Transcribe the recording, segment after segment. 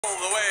All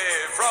the way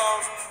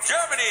from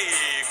Germany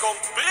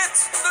komt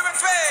Britt nummer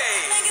 2.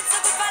 Denk het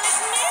dat ik wel eens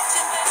een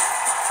meisje ben.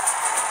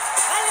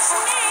 Wel eens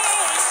een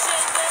meisje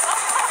ben.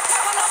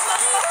 Vanaf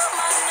Maria,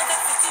 man,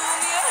 dat vertel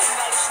je.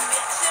 Wel eens een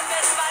meisje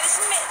ben, wel eens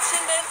een meisje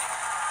ben.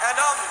 En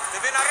dan de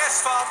winnares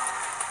van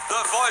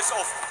The Voice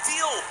of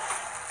Teal.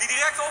 Die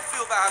direct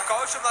opviel bij haar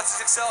coach omdat ze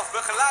zichzelf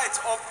begeleidt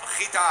op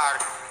gitaar.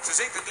 Ze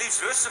zingt het liefst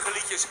rustige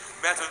liedjes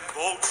met een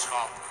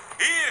boodschap.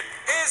 Hier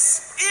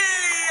is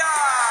Ilya!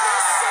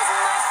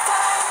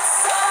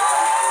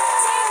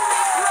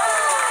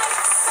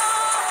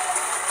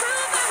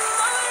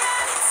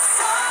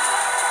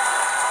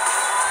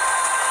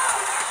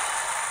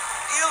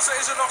 Ilse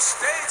is er nog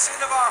steeds in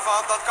de war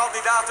van dat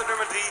kandidaat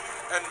nummer 3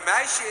 een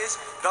meisje is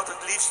dat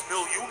het liefst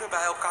miljoenen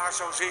bij elkaar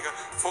zou zingen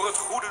voor het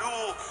goede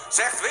doel,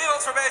 zegt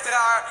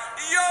wereldverbeteraar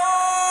Yoni!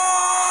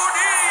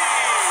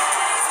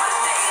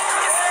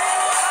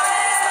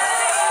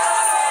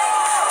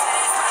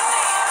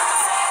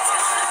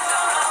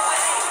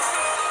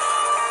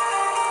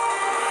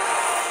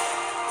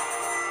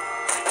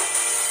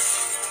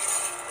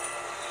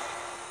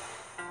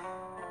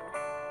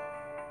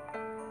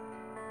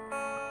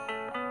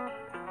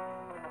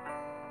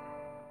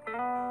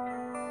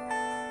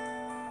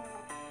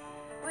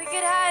 We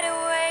could hide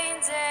away in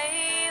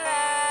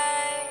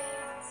daylight.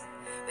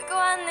 We go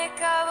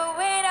undercover,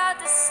 wait out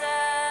the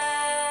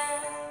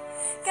sun.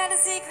 Got the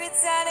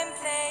secrets out in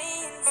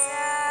plain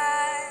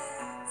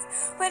sight.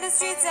 Where the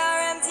streets are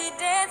empty,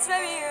 dance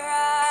where we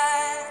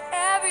run.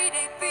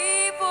 Everyday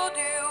people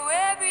do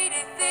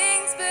everyday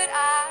things, but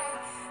I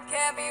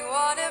can't be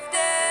one of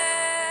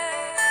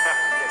them.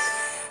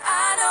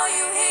 I know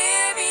you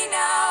hear me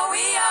now.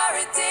 We are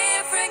a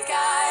different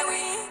kind.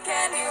 We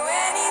can do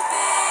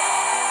anything.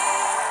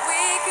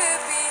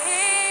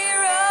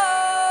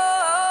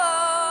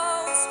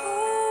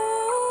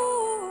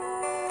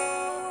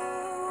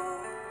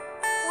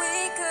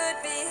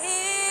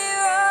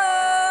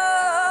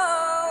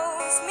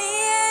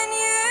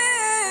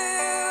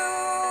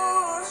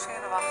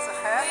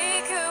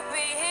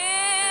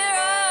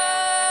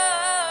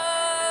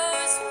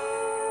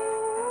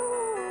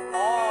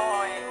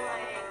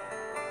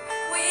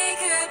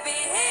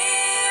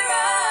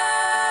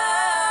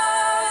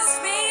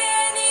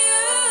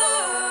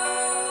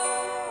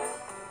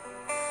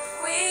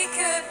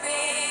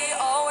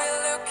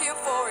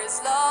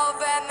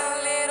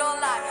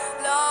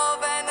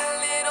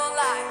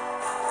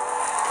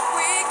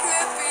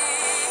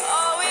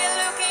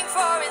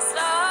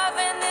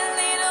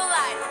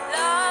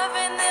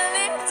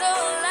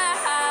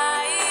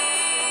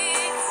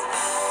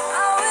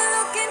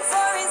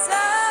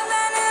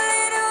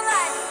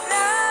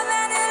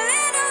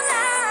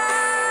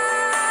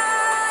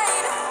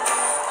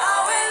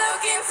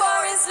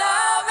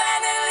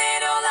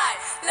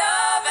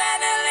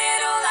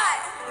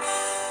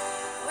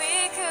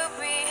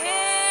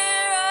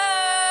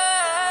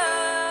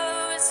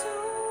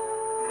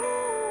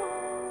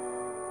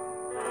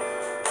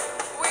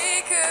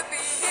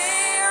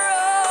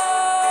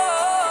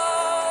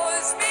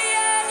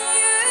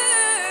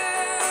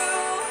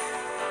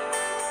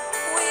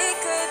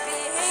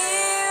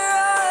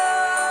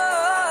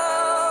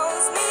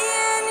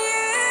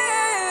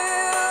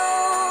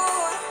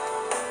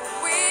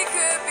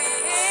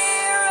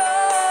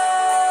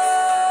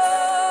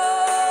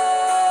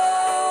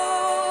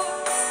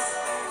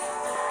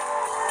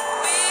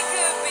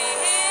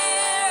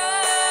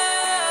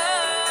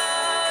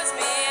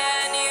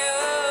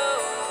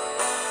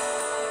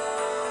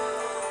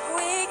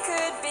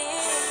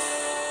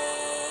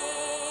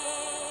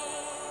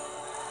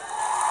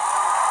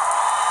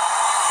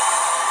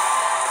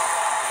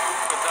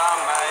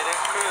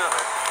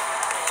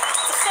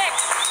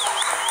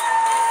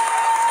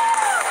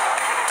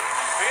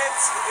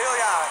 Britt,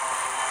 Ilya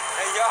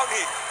en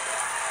Yoni.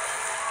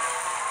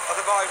 Wat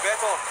een mooie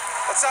battle.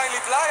 Wat zijn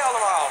jullie blij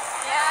allemaal?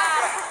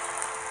 Ja.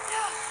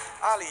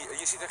 Ali,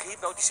 je ziet er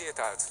gehypnotiseerd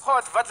uit.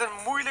 God, wat een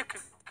moeilijke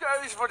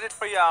keus wordt dit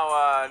voor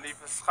jou,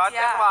 lieve schat.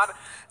 Ja. Echt waar.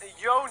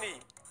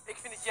 Yoni, ik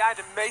vind dat jij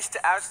de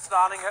meeste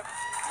uitstraling hebt.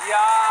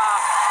 Ja!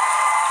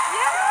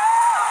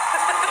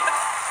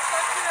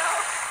 Dankjewel.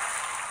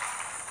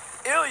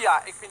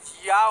 Ilya, ik vind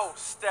jouw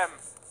stem...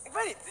 Ik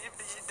weet niet,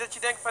 dat je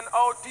denkt van,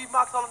 oh, die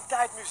maakt al een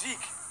tijd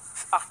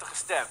muziek-achtige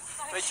stem.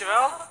 Weet je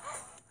wel?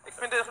 Ik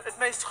vind het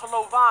meest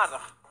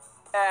geloofwaardig.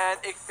 En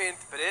ik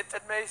vind Britt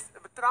het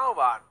meest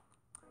betrouwbaar.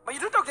 Maar je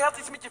doet ook de hele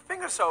tijd iets met je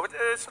vingers zo.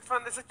 Een soort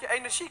van, is dat je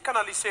energie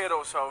kanaliseren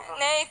of zo?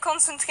 Nee, ik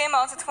concentreer me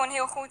altijd gewoon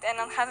heel goed en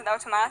dan gaat het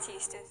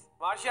automatisch dus.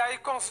 Maar als jij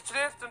je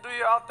concentreert, dan doe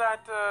je altijd...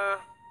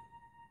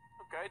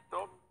 Oké,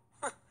 top.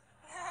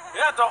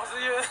 Ja, toch?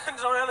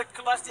 Zo'n hele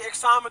klas die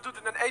examen doet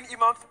en dan één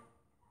iemand...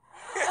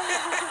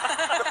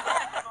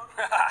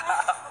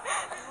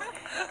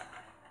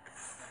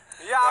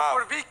 Ja,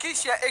 voor wie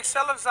kies je? Ik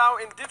zelf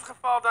zou in dit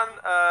geval dan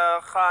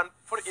gaan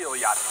voor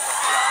Ilya.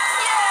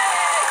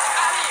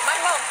 Ali,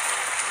 mijn hand.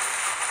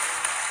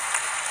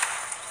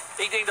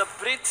 Ik denk dat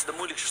Britt de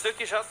moeilijkste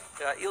stukjes had.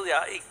 Ja,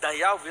 Ilya, naar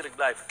jou wil ik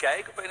blijven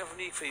kijken op een of andere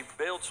manier. Ik vind je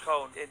beeld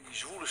schoon en die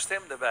zwoele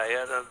stem daarbij.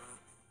 Hè,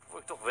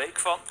 word ik toch week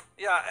van.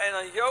 Ja, en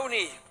dan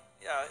Yoni.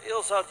 Ja,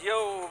 Ilse had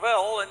Jo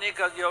wel en ik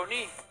had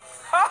Yoni.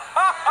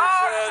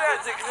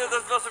 Dus,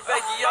 dat was een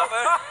beetje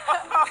jammer.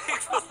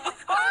 Ik vond...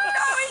 Oh,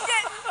 no, he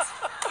didn't.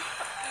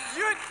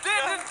 You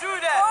didn't do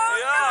that!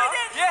 Ja.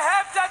 Je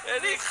hebt dat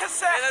En niet ik,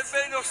 gezegd! en daar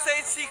ben ik nog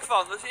steeds ziek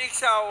van. Dus ik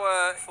zou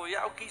voor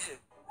jou kiezen.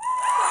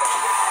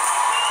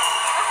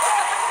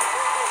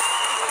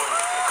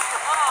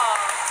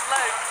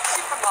 Leuk,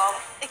 superman.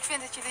 Ik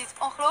vind dat jullie het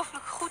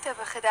ongelooflijk goed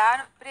hebben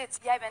gedaan. Britt,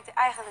 jij bent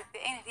eigenlijk de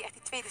enige die echt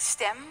die tweede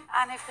stem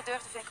aan heeft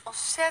gedurfd. Dat vind ik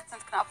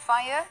ontzettend knap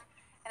van je.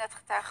 En dat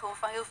getuigt gewoon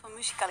van heel veel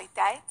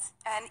musicaliteit.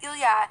 En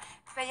Ilya,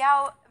 bij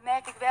jou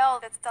merk ik wel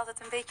dat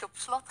het een beetje op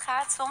slot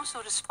gaat soms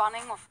door de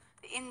spanning of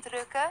de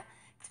indrukken.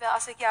 Terwijl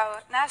als ik jou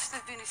naast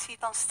de bühne zie,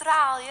 dan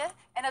straal je.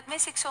 En dat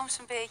mis ik soms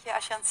een beetje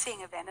als je aan het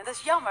zingen bent. En dat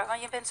is jammer,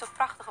 want je bent zo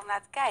prachtig om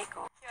naar te kijken.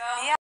 Hoor.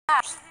 Ja.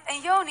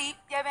 En Yoni,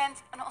 jij bent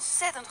een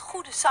ontzettend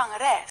goede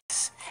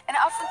zangeres. En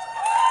af en toe...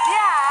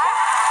 Ja...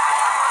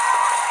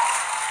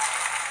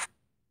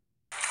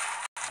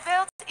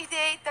 Wel het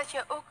idee dat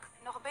je ook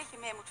nog een beetje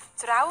meer moet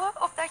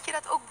vertrouwen op dat je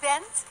dat ook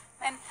bent.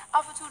 En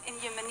af en toe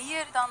in je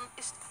manier dan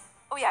is het...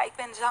 Oh ja, ik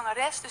ben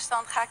zangeres, dus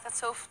dan ga ik dat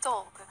zo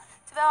vertolken.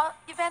 Terwijl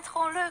je bent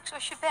gewoon leuk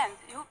zoals je bent.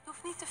 Je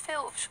hoeft niet te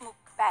veel op smoek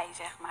bij,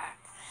 zeg maar.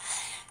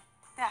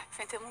 Ja, ik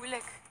vind het heel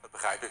moeilijk. Dat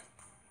begrijp ik.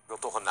 Ik wil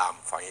toch een naam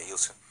van je,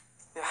 Ilse.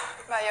 Ja,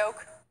 wij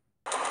ook.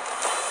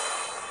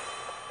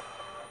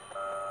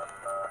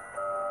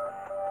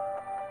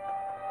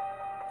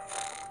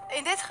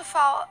 In dit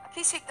geval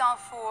kies ik dan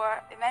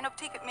voor, in mijn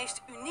optiek, het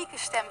meest unieke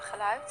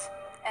stemgeluid.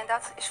 En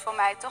dat is voor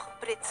mij toch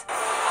Britt.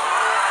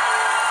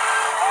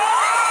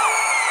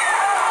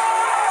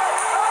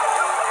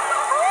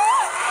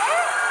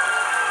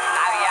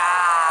 Nou ja.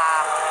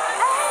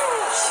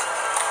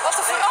 Wat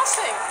een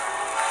verrassing.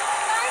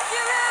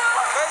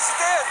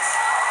 Gefeliciteerd!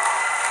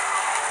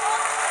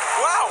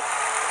 Wauw!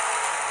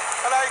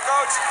 Ga naar je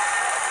coach.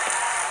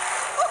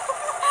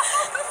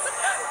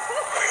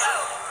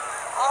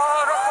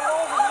 Oh, dat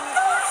geloof ik niet.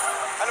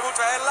 En dan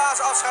moeten we helaas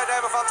afscheid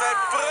nemen van twee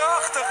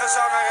prachtige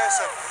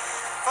zangeressen.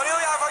 Van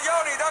Ilya en van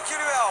Yoni, dank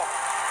jullie wel.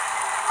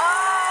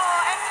 Oh,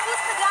 echt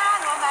goed gedaan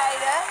hoor,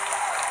 meiden.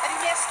 En die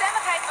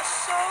meerstemmigheid was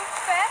zo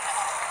vet.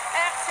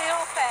 Echt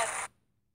heel vet.